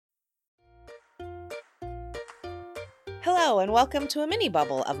Hello, and welcome to a mini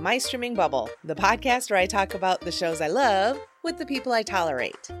bubble of My Streaming Bubble, the podcast where I talk about the shows I love with the people I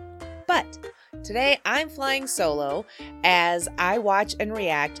tolerate. But today I'm flying solo as I watch and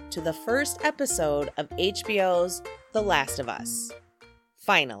react to the first episode of HBO's The Last of Us.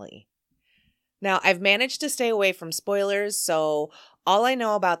 Finally. Now, I've managed to stay away from spoilers, so all I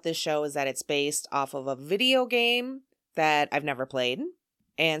know about this show is that it's based off of a video game that I've never played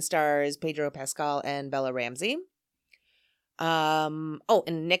and stars Pedro Pascal and Bella Ramsey. And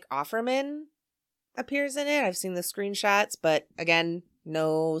Nick Offerman appears in it. I've seen the screenshots, but again,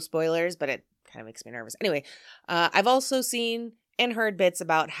 no spoilers, but it kind of makes me nervous. Anyway, I've also seen and heard bits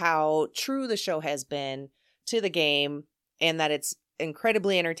about how true the show has been to the game and that it's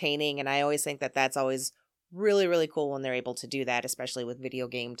incredibly entertaining. And I always think that that's always really, really cool when they're able to do that, especially with video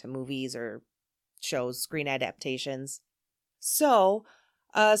game to movies or shows, screen adaptations. So,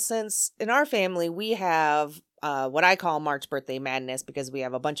 since in our family, we have what I call March birthday madness because we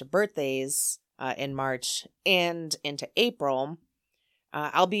have a bunch of birthdays in March and into April.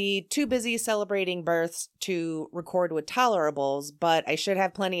 I'll be too busy celebrating births to record with Tolerables, but I should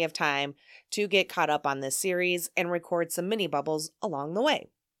have plenty of time to get caught up on this series and record some mini bubbles along the way.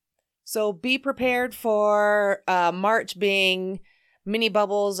 So be prepared for March being mini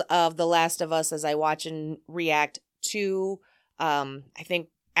bubbles of The Last of Us as I watch and react to, I think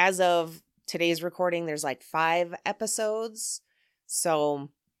as of today's recording, there's like 5 episodes. So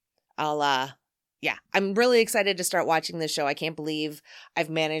I'm really excited to start watching this show. I can't believe I've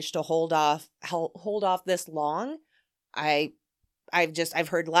managed to hold off this long. I've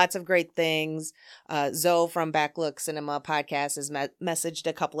heard lots of great things. Zoe from Backlook Cinema podcast has messaged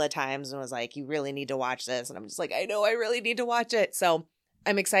a couple of times and was like, you really need to watch this. And I'm just like, I know I really need to watch it. So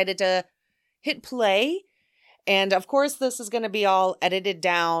I'm excited to hit play. And of course, this is going to be all edited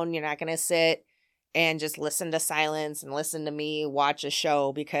down. You're not going to sit and just listen to silence and listen to me watch a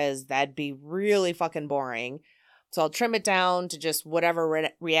show because that'd be really fucking boring. So I'll trim it down to just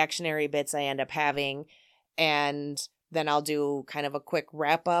whatever reactionary bits I end up having. And then I'll do kind of a quick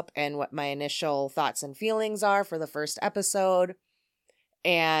wrap up and what my initial thoughts and feelings are for the first episode.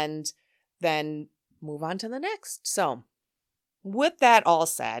 And then move on to the next. So with that all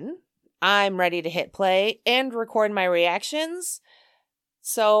said, I'm ready to hit play and record my reactions.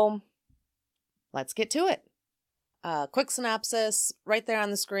 So let's get to it. Quick synopsis right there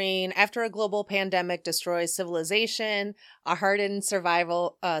on the screen. After a global pandemic destroys civilization, a hardened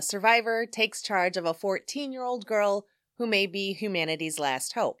survivor takes charge of a 14-year-old girl who may be humanity's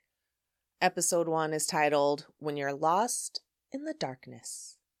last hope. Episode 1 is titled, When You're Lost in the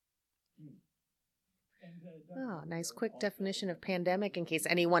Darkness. Oh, nice quick definition of pandemic in case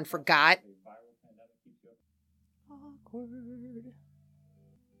anyone forgot. Awkward.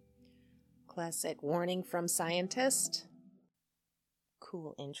 Classic warning from scientist.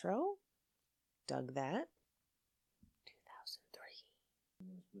 Cool intro. Dug that.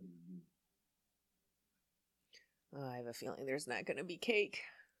 2003. Oh, I have a feeling there's not going to be cake.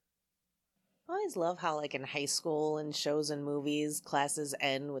 I always love how, like, in high school and shows and movies, classes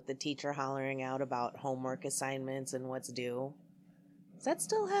end with the teacher hollering out about homework assignments and what's due. Does that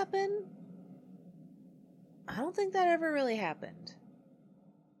still happen? I don't think that ever really happened.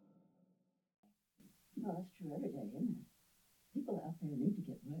 No, that's true every day, isn't it? People out there need to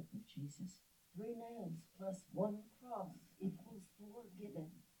get right with Jesus. 3 nails plus 1 cross equals 4 given.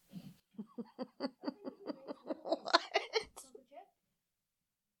 What?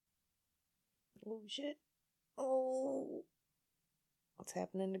 Oh, shit. Oh. What's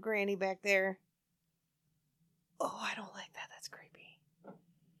happening to Granny back there? Oh, I don't like that. That's creepy.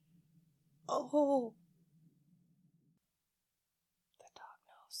 Oh. The dog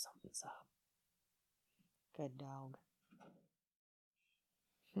knows something's up. Good dog.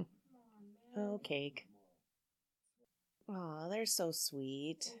 Oh, cake. Oh, they're so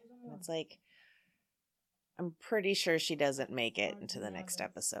sweet. It's like, I'm pretty sure she doesn't make it into the next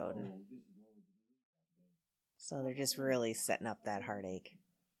episode. So they're just really setting up that heartache.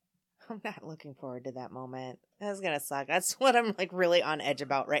 I'm not looking forward to that moment. That's gonna suck. That's what I'm like really on edge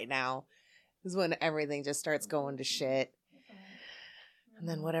about right now. Is when everything just starts going to shit. And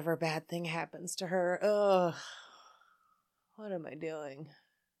then whatever bad thing happens to her. Ugh. What am I doing?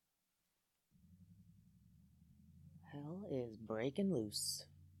 Hell is breaking loose.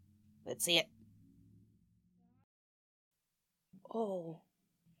 Let's see it. Oh.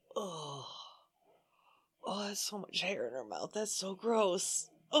 Oh. Oh, that's so much hair in her mouth. That's so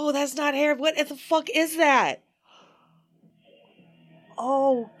gross. Oh, that's not hair. What the fuck is that?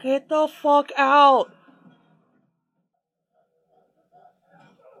 Oh, get the fuck out.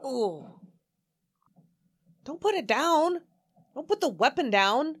 Oh. Don't put it down. Don't put the weapon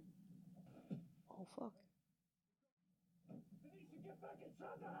down. Oh, fuck.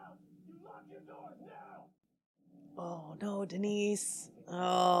 Oh, no, Denise.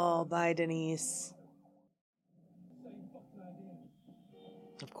 Oh, bye, Denise.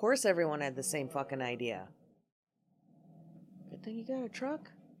 Of course everyone had the same fucking idea. Good thing you got a truck.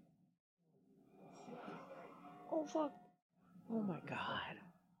 Oh, fuck. Oh, my God.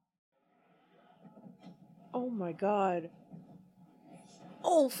 Oh, my God.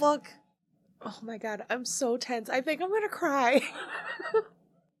 Oh, fuck. Oh, my God. I'm so tense. I think I'm gonna cry.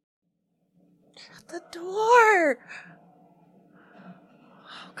 Shut the door.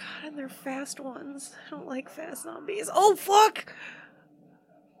 Oh, God, and they're fast ones. I don't like fast zombies. Oh, fuck.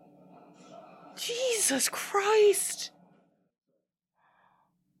 Jesus Christ.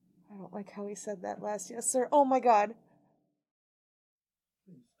 I don't like how he said that last. Yes, sir. Oh, my God.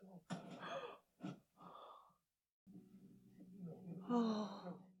 Oh.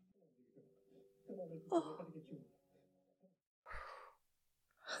 Oh.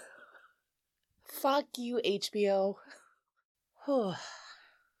 Fuck you, HBO. Oh.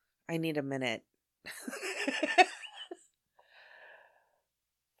 I need a minute.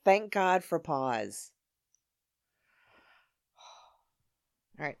 Thank God for pause.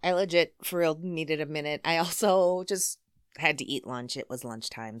 All right, I legit, for real, needed a minute. I also just had to eat lunch. It was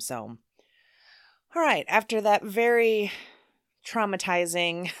lunchtime, so. All right, after that very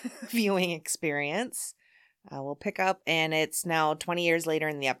traumatizing viewing experience, we'll pick up, and it's now 20 years later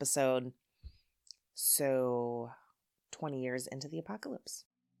in the episode. So, 20 years into the apocalypse.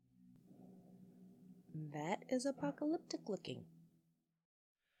 That is apocalyptic looking.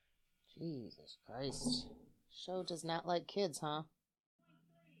 Jesus Christ. Show does not like kids, huh?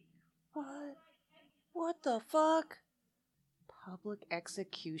 What? What the fuck? Public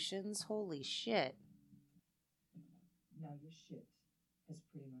executions? Holy shit. Now your shit has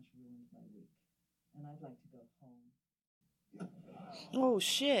pretty much ruined my week, and I'd like to go home. Oh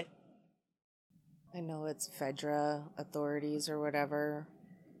shit. I know it's Fedra authorities or whatever,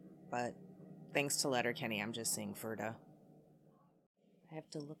 but thanks to Letterkenny, I'm just seeing Ferda. I have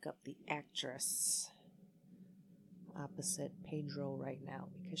to look up the actress opposite Pedro right now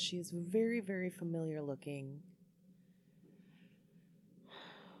because she's very, very familiar looking.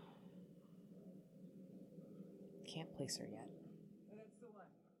 Can't place her yet.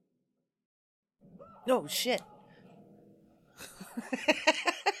 Oh shit.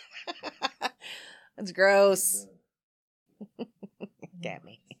 That's gross. Damn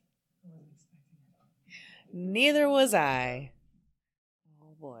me. Neither was I.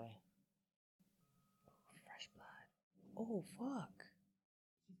 Oh boy. Fresh blood. Oh fuck.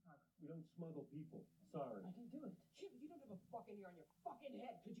 We don't smuggle people. Sorry. I can do it. You don't have a fucking ear on your fucking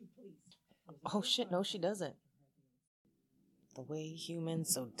head, could you please? Oh shit, no she doesn't. The way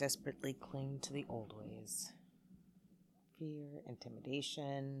humans so desperately cling to the old ways. Fear,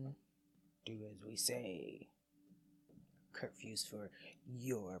 intimidation, do as we say. Curfews for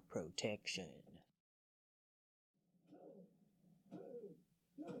your protection.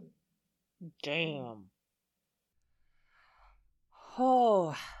 Damn.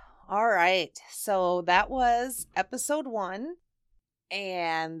 Oh, all right. So that was episode 1.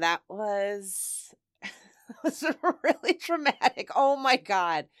 And that was, was really traumatic. Oh my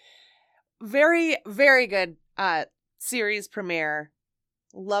God. Very, very good series premiere.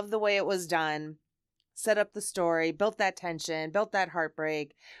 Love the way it was done. Set up the story, built that tension, built that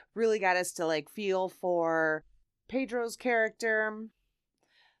heartbreak. Really got us to like feel for Pedro's character.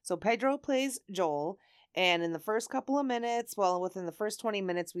 So Pedro plays Joel, and in the first couple of minutes, well, within the first 20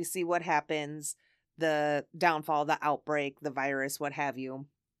 minutes, we see what happens. The downfall, the outbreak, the virus, what have you,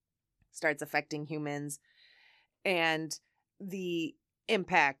 starts affecting humans. And the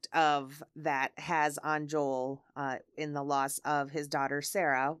impact of that has on Joel in the loss of his daughter,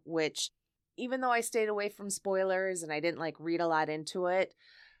 Sarah, which, even though I stayed away from spoilers and I didn't like read a lot into it,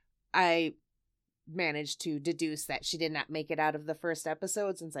 I managed to deduce that she did not make it out of the first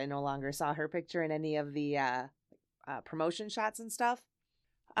episode since I no longer saw her picture in any of the promotion shots and stuff.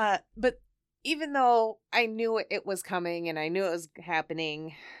 But even though I knew it was coming and I knew it was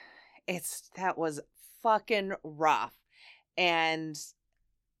happening, that was fucking rough. And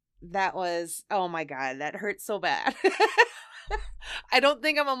that was, oh my God, that hurt so bad. I don't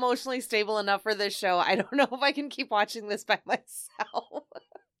think I'm emotionally stable enough for this show. I don't know if I can keep watching this by myself.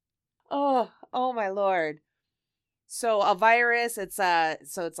 Oh my Lord. So a virus, it's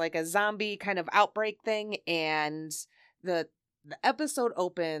like a zombie kind of outbreak thing, and the episode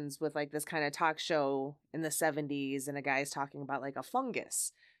opens with like this kind of talk show in the 70s, and a guy's talking about like a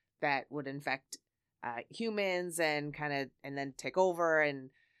fungus that would infect humans and then take over and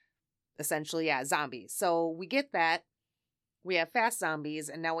essentially, yeah, zombies. So we get that. We have fast zombies,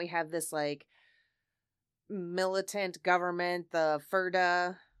 and now we have this like militant government, the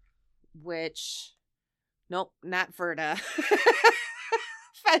Furda, which, nope, not Furda.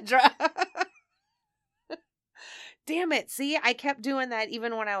 Fedra. Damn it. See, I kept doing that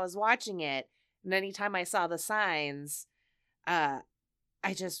even when I was watching it. And anytime I saw the signs, I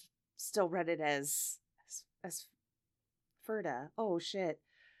just still read it as Furda. Oh, shit.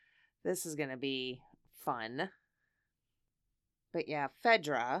 This is going to be fun. But yeah,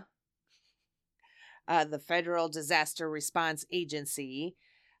 Fedra, the Federal Disaster Response Agency,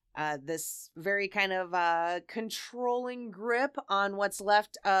 this very kind of controlling grip on what's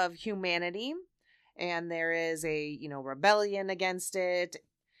left of humanity. And there is a, rebellion against it.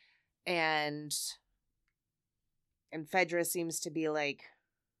 And Fedra seems to be like,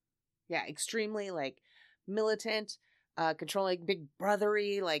 yeah, extremely like militant, controlling, big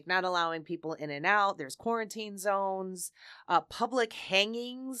brothery, like not allowing people in and out. There's quarantine zones, public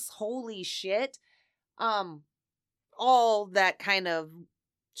hangings. Holy shit. All that kind of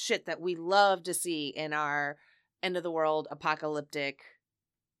shit that we love to see in our end of the world apocalyptic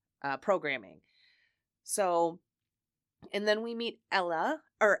programming. So, and then we meet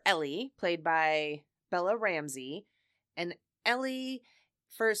Ellie, played by Bella Ramsey. And Ellie,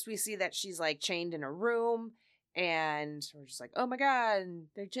 first we see that she's like chained in a room, and we're just like, oh my god,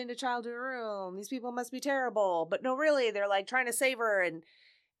 they're chained a child in a room. These people must be terrible. But no, really, they're like trying to save her,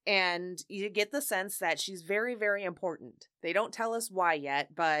 and you get the sense that she's very, very important. They don't tell us why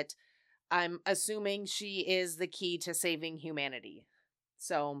yet, but I'm assuming she is the key to saving humanity.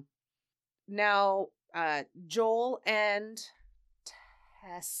 So now Joel and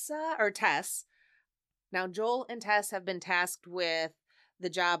Tess. Now Joel and Tess have been tasked with the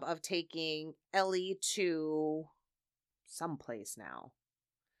job of taking Ellie to someplace now.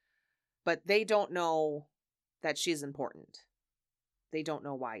 But they don't know that she's important. They don't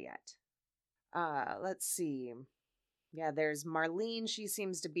know why yet. Let's see. Yeah, there's Marlene. She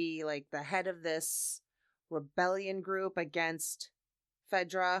seems to be like the head of this rebellion group against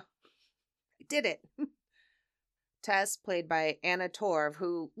Fedra. I did it. Tess, played by Anna Torv,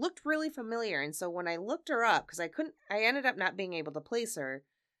 who looked really familiar. And so when I looked her up, because I ended up not being able to place her.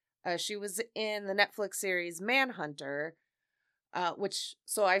 She was in the Netflix series Manhunter,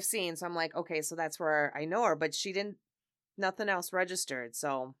 so I've seen. So I'm like, okay, so that's where I know her. But nothing else registered.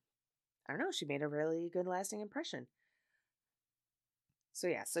 So I don't know. She made a really good lasting impression. So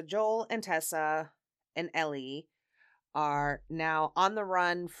yeah, so Joel and Tessa and Ellie are now on the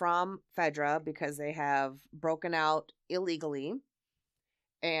run from Fedra because they have broken out illegally,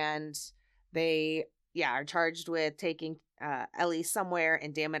 and they are charged with taking Ellie somewhere,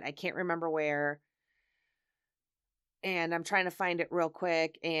 and damn it, I can't remember where, and I'm trying to find it real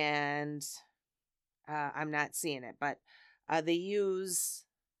quick, and I'm not seeing it, but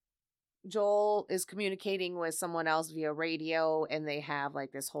Joel is communicating with someone else via radio, and they have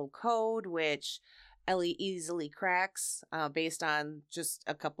like this whole code which Ellie easily cracks based on just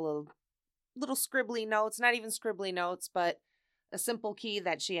a couple of little scribbly notes, not even scribbly notes, but a simple key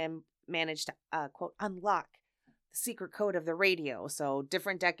that she managed to, quote, unlock the secret code of the radio. So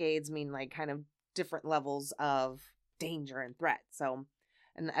different decades mean like kind of different levels of danger and threat. So,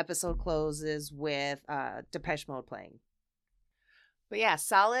 and the episode closes with Depeche Mode playing. But yeah,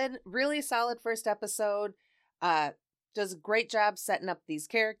 really solid first episode. Does a great job setting up these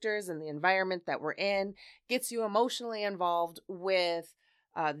characters and the environment that we're in. Gets you emotionally involved with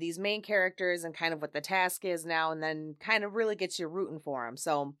these main characters and kind of what the task is now, and then kind of really gets you rooting for them.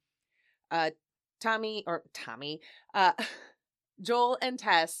 So, Joel and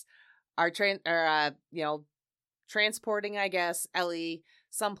Tess are transporting, I guess, Ellie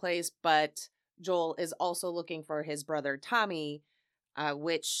someplace, but Joel is also looking for his brother Tommy,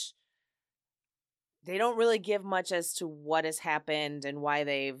 which they don't really give much as to what has happened and why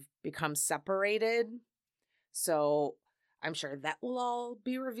they've become separated. So I'm sure that will all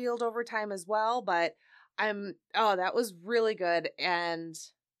be revealed over time as well. But that was really good. And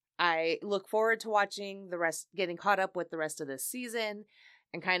I look forward to watching the rest, getting caught up with the rest of this season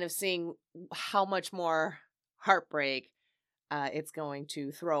and kind of seeing how much more heartbreak it's going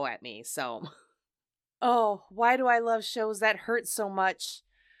to throw at me. So, why do I love shows that hurt so much?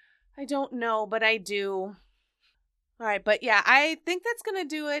 I don't know, but I do. All right, but yeah, I think that's going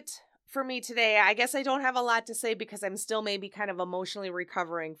to do it for me today. I guess I don't have a lot to say because I'm still maybe kind of emotionally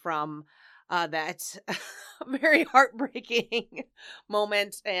recovering from that very heartbreaking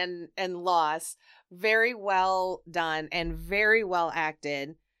moment and loss. Very well done and very well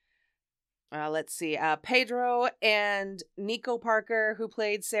acted. let's see, Pedro and Nico Parker, who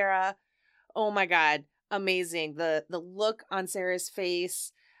played Sarah. Oh my God, amazing. The look on Sarah's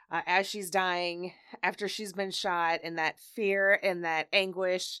face as she's dying after she's been shot, and that fear and that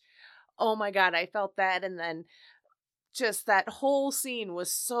anguish. Oh my God, I felt that. And then just that whole scene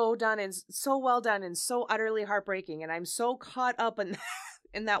was so done and so well done and so utterly heartbreaking. And I'm so caught up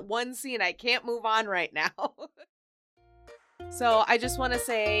in that one scene, I can't move on right now. So I just want to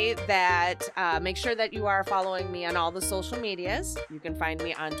say that make sure that you are following me on all the social medias. You can find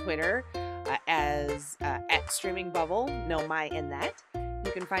me on Twitter as at Streaming Bubble, no my in that.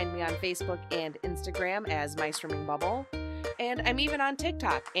 You can find me on Facebook and Instagram as My Streaming Bubble. And I'm even on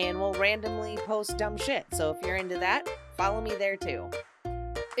TikTok and will randomly post dumb shit. So if you're into that, follow me there too.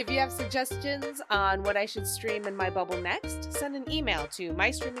 If you have suggestions on what I should stream in my bubble next, send an email to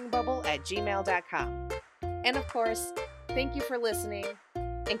mystreamingbubble@gmail.com. And of course, thank you for listening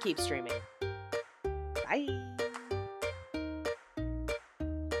and keep streaming.